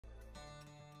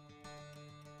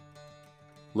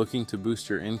Looking to boost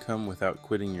your income without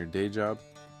quitting your day job?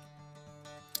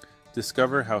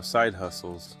 Discover how side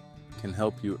hustles can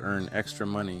help you earn extra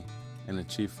money and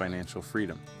achieve financial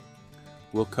freedom.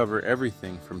 We'll cover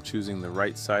everything from choosing the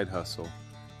right side hustle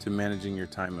to managing your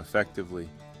time effectively.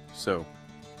 So,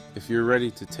 if you're ready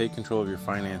to take control of your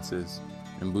finances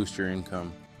and boost your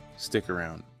income, stick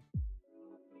around.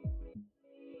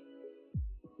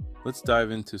 Let's dive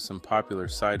into some popular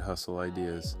side hustle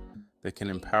ideas that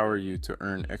can empower you to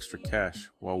earn extra cash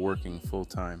while working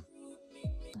full-time.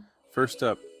 First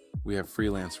up, we have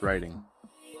freelance writing.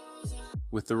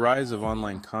 With the rise of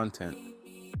online content,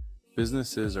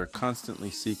 businesses are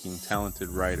constantly seeking talented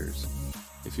writers.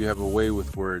 If you have a way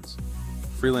with words,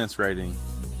 freelance writing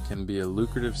can be a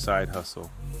lucrative side hustle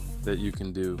that you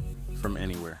can do from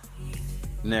anywhere.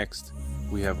 Next,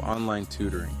 we have online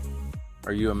tutoring.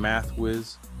 Are you a math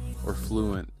whiz or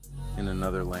fluent in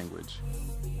another language?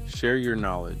 Share your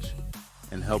knowledge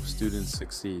and help students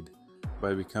succeed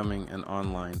by becoming an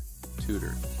online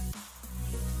tutor.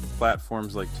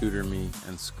 Platforms like TutorMe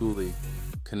and Schooly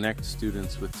connect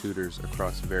students with tutors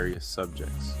across various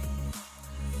subjects.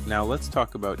 Now let's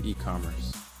talk about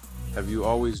e-commerce. Have you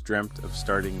always dreamt of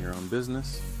starting your own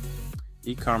business?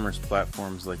 E-commerce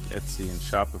platforms like Etsy and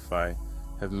Shopify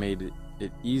have made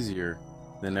it easier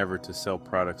than ever to sell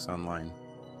products online.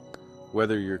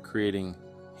 Whether you're creating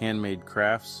handmade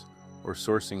crafts or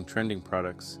sourcing trending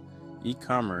products,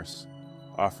 e-commerce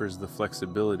offers the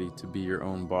flexibility to be your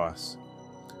own boss.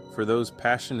 For those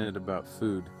passionate about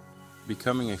food,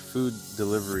 becoming a food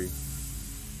delivery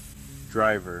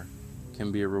driver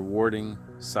can be a rewarding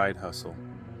side hustle.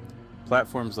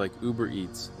 Platforms like Uber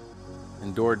Eats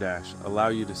and DoorDash allow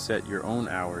you to set your own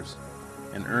hours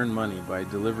and earn money by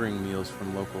delivering meals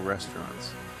from local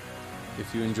restaurants.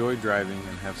 If you enjoy driving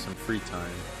and have some free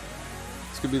time,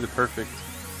 this could be the perfect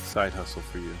side hustle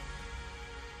for you.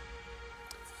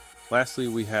 Lastly,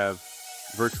 we have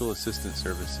virtual assistant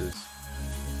services.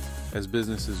 As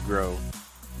businesses grow,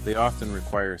 they often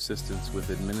require assistance with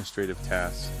administrative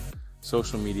tasks,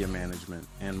 social media management,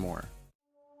 and more.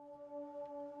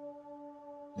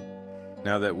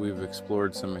 Now that we've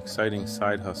explored some exciting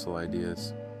side hustle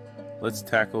ideas, let's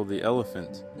tackle the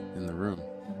elephant in the room: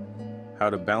 how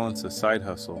to balance a side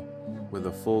hustle with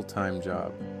a full-time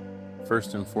job.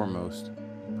 First and foremost,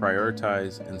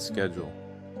 prioritize and schedule.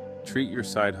 Treat your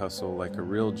side hustle like a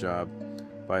real job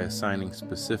by assigning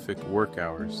specific work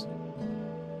hours.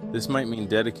 This might mean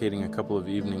dedicating a couple of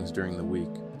evenings during the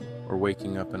week or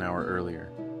waking up an hour earlier.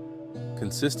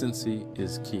 Consistency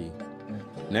is key.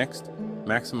 Next,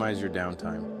 maximize your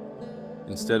downtime.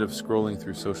 Instead of scrolling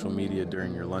through social media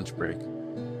during your lunch break,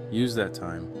 use that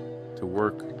time to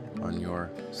work on your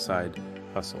side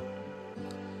hustle.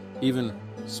 Even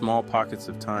small pockets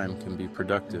of time can be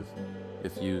productive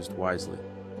if used wisely.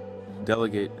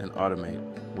 Delegate and automate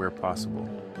where possible.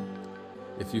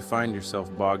 If you find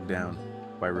yourself bogged down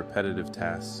by repetitive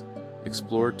tasks,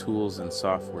 explore tools and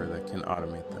software that can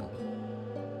automate them.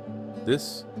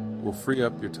 This will free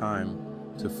up your time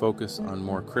to focus on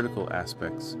more critical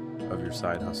aspects of your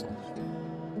side hustle.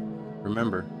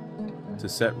 Remember to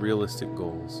set realistic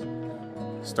goals.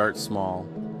 Start small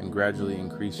and gradually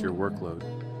increase your workload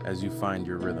as you find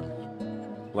your rhythm.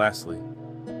 Lastly,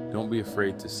 don't be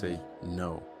afraid to say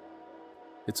no.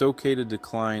 It's okay to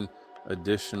decline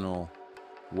additional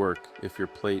work if your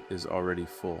plate is already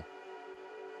full.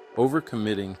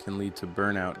 Overcommitting can lead to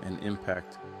burnout and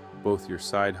impact both your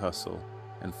side hustle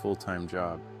and full-time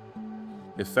job.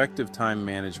 Effective time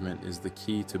management is the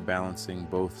key to balancing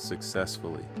both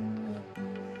successfully.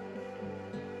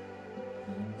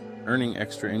 Earning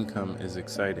extra income is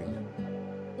exciting,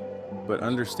 but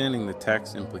understanding the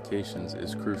tax implications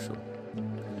is crucial.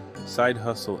 Side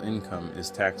hustle income is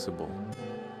taxable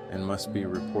and must be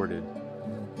reported.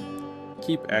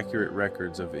 Keep accurate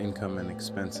records of income and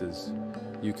expenses.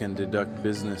 You can deduct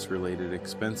business-related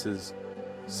expenses,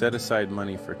 set aside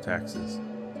money for taxes,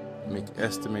 make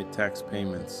estimate tax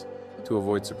payments to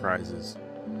avoid surprises.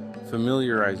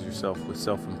 Familiarize yourself with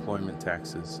self-employment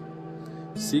taxes.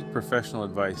 Seek professional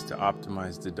advice to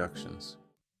optimize deductions.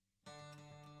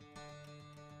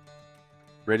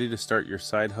 Ready to start your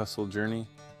side hustle journey?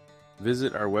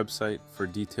 Visit our website for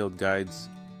detailed guides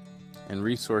and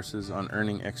resources on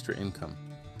earning extra income.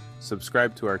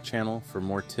 Subscribe to our channel for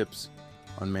more tips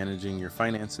on managing your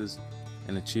finances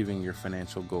and achieving your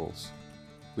financial goals.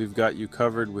 We've got you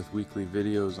covered with weekly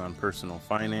videos on personal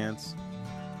finance,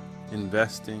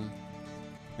 investing,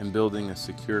 and building a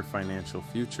secure financial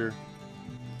future.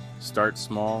 Start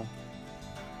small,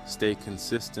 stay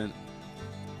consistent,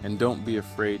 and don't be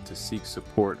afraid to seek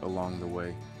support along the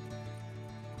way.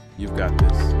 You've got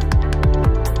this.